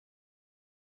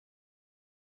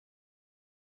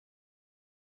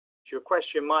your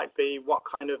question might be, what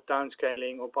kind of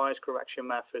downscaling or bias correction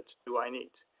methods do I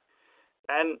need?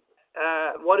 And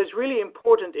what is really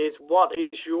important is, what is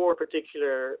your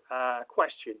particular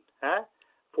question?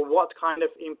 For what kind of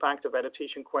impact of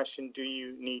adaptation question do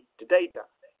you need the data?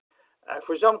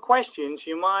 For some questions,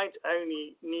 you might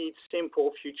only need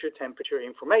simple future temperature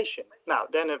information. Now,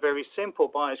 then a very simple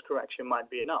bias correction might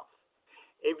be enough.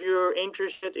 If you're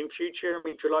interested in future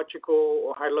meteorological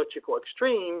or hydrological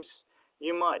extremes,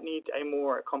 you might need a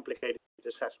more complicated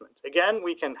assessment. Again,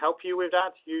 we can help you with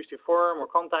that. Use the forum or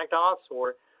contact us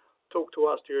or talk to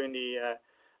us during the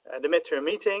midterm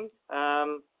meeting.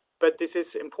 But this is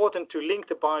important to link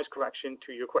the bias correction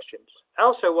to your questions.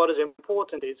 Also, what is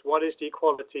important is, what is the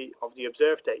quality of the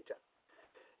observed data?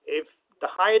 If the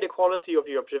higher the quality of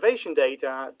your observation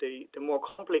data, the more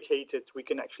complicated we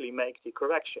can actually make the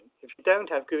correction. If you don't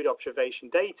have good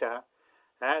observation data,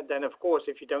 then of course,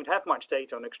 if you don't have much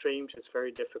data on extremes, it's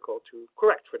very difficult to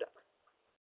correct for that.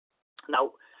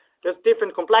 Now, there's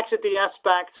different complexity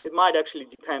aspects. It might actually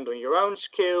depend on your own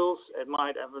skills. It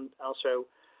might also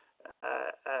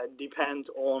depend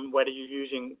on whether you're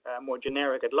using more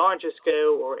generic at larger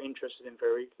scale or interested in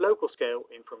very local scale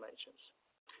information.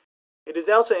 It is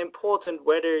also important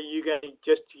whether you're going to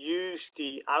just use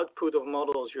the output of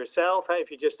models yourself, if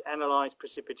you just analyze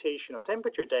precipitation or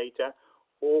temperature data,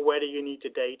 or whether you need the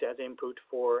data as input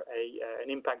for an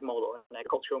impact model, an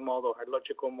agricultural model,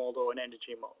 hydrological model, an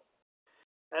energy model.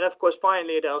 And of course,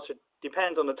 finally, it also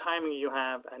depends on the timing you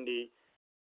have and the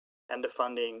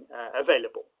funding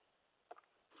available.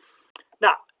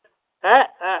 Now,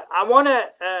 I want to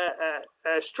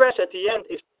stress at the end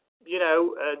is,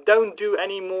 don't do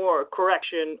any more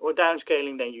correction or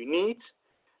downscaling than you need,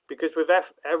 because with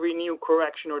every new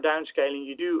correction or downscaling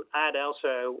you do add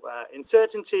also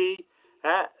uncertainty.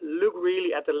 Look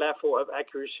really at the level of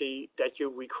accuracy that you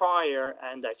require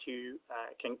and that you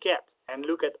can get, and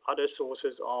look at other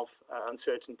sources of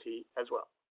uncertainty as well.